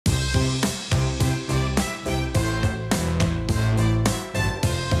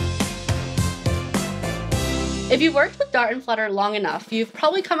If you've worked with Dart and Flutter long enough, you've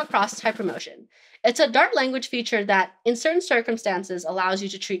probably come across type promotion. It's a Dart language feature that, in certain circumstances, allows you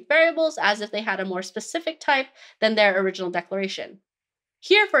to treat variables as if they had a more specific type than their original declaration.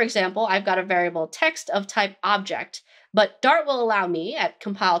 Here, for example, I've got a variable text of type object, but Dart will allow me, at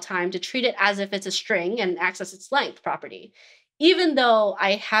compile time, to treat it as if it's a string and access its length property, even though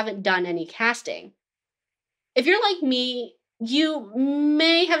I haven't done any casting. If you're like me, you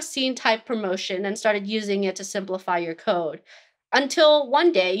may have seen type promotion and started using it to simplify your code, until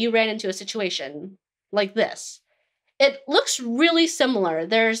one day you ran into a situation like this. It looks really similar.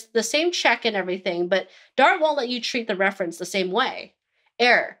 There's the same check and everything, but Dart won't let you treat the reference the same way.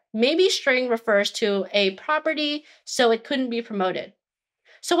 Error. Maybe string refers to a property, so it couldn't be promoted.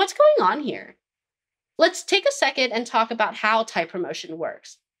 So what's going on here? Let's take a second and talk about how type promotion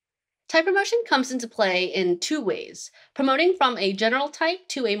works. Type promotion comes into play in two ways: promoting from a general type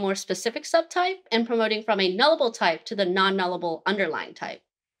to a more specific subtype, and promoting from a nullable type to the non-nullable underlying type.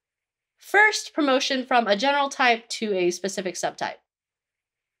 First, promotion from a general type to a specific subtype.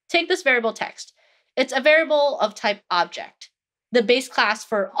 Take this variable text. It's a variable of type object, the base class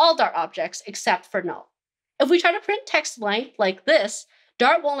for all Dart objects except for null. If we try to print text length like this,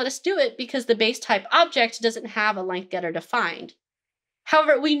 Dart won't let us do it because the base type object doesn't have a length getter defined.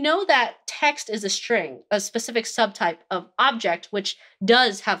 However, we know that text is a string, a specific subtype of object which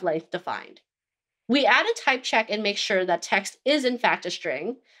does have length defined. We add a type check and make sure that text is in fact a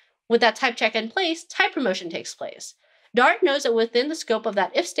string. With that type check in place, type promotion takes place. Dart knows that within the scope of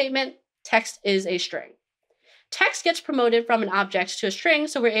that if statement, text is a string. Text gets promoted from an object to a string,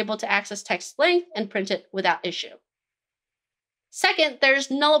 so we're able to access text length and print it without issue. Second, there's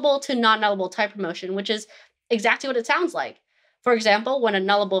nullable to non-nullable type promotion, which is exactly what it sounds like. For example, when a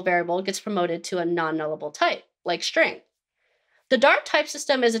nullable variable gets promoted to a non-nullable type, like string. The Dart type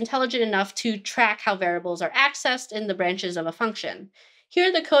system is intelligent enough to track how variables are accessed in the branches of a function.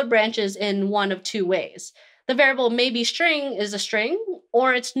 Here, the code branches in one of two ways. The variable maybe string is a string,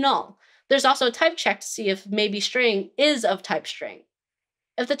 or it's null. There's also a type check to see if maybe string is of type string.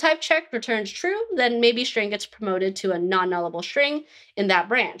 If the type check returns true, then maybe string gets promoted to a non-nullable string in that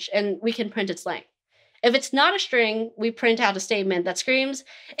branch, and we can print its length. If it's not a string, we print out a statement that screams,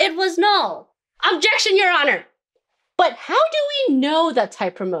 "It was null! Objection, Your Honor!" But how do we know that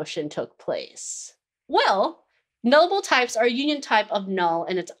type promotion took place? Well, nullable types are a union type of null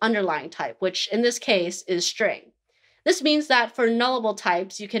and its underlying type, which in this case is string. This means that for nullable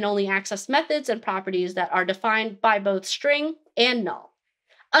types, you can only access methods and properties that are defined by both string and null,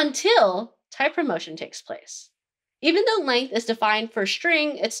 until type promotion takes place. Even though length is defined for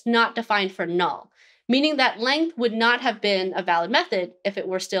string, it's not defined for null, meaning that length would not have been a valid method if it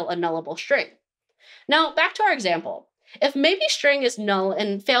were still a nullable string. Now, back to our example. If maybe string is null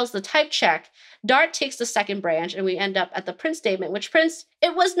and fails the type check, Dart takes the second branch and we end up at the print statement, which prints,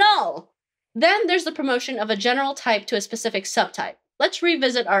 "It was null!" Then there's the promotion of a general type to a specific subtype. Let's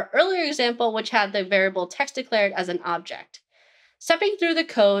revisit our earlier example, which had the variable text declared as an object. Stepping through the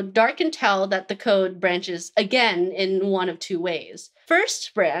code, Dart can tell that the code branches again in one of two ways.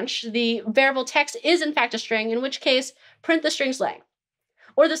 First branch, the variable text is in fact a string, in which case, print the string's length.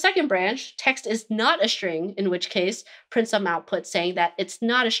 Or the second branch, text is not a string, in which case, print some output saying that it's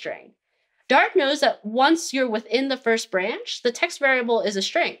not a string. Dart knows that once you're within the first branch, the text variable is a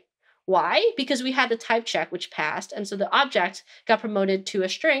string. Why? Because we had the type check which passed, and so the object got promoted to a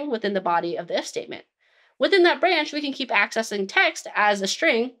string within the body of the if statement. Within that branch, we can keep accessing text as a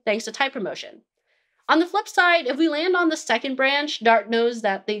string thanks to type promotion. On the flip side, if we land on the second branch, Dart knows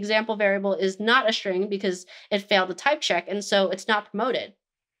that the example variable is not a string because it failed the type check, and so it's not promoted.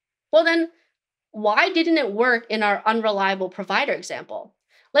 Well then, why didn't it work in our unreliable provider example?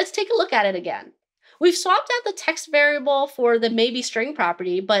 Let's take a look at it again. We've swapped out the text variable for the maybe string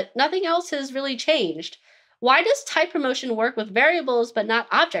property, but nothing else has really changed. Why does type promotion work with variables but not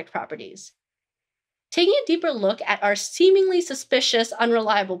object properties? Taking a deeper look at our seemingly suspicious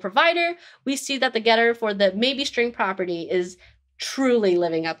unreliable provider, we see that the getter for the maybe string property is truly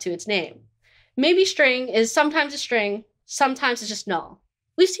living up to its name. Maybe string is sometimes a string, sometimes it's just null.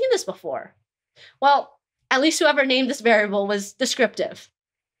 We've seen this before. Well, at least whoever named this variable was descriptive.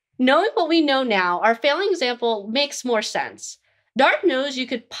 Knowing what we know now, our failing example makes more sense. Dart knows you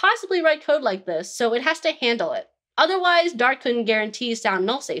could possibly write code like this, so it has to handle it. Otherwise, Dart couldn't guarantee sound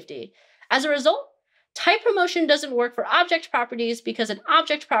null safety. As a result, type promotion doesn't work for object properties because an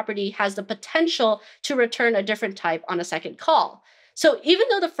object property has the potential to return a different type on a second call. So even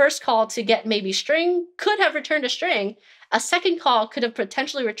though the first call to get maybe string could have returned a string, a second call could have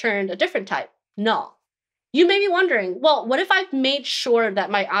potentially returned a different type, null. You may be wondering, well, what if I've made sure that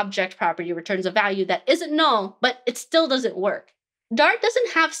my object property returns a value that isn't null, but it still doesn't work? Dart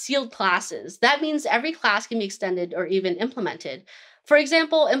doesn't have sealed classes. That means every class can be extended or even implemented. For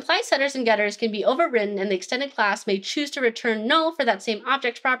example, implied setters and getters can be overridden, and the extended class may choose to return null for that same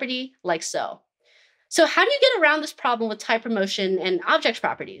object property, like so. So how do you get around this problem with type promotion and object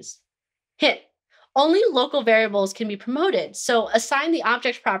properties? Hint. Only local variables can be promoted, so assign the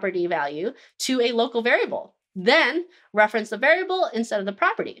object property value to a local variable. Then reference the variable instead of the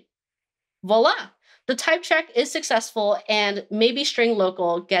property. Voila! The type check is successful and maybe string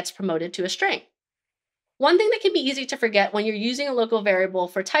local gets promoted to a string. One thing that can be easy to forget when you're using a local variable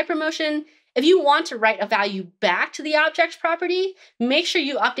for type promotion, if you want to write a value back to the object's property, make sure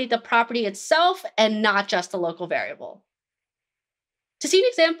you update the property itself and not just the local variable. To see an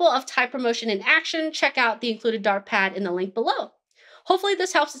example of type promotion in action, check out the included Dart pad in the link below. Hopefully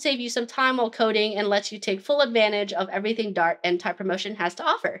this helps to save you some time while coding and lets you take full advantage of everything Dart and type promotion has to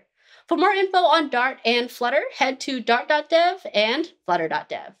offer. For more info on Dart and Flutter, head to dart.dev and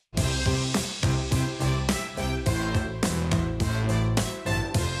flutter.dev.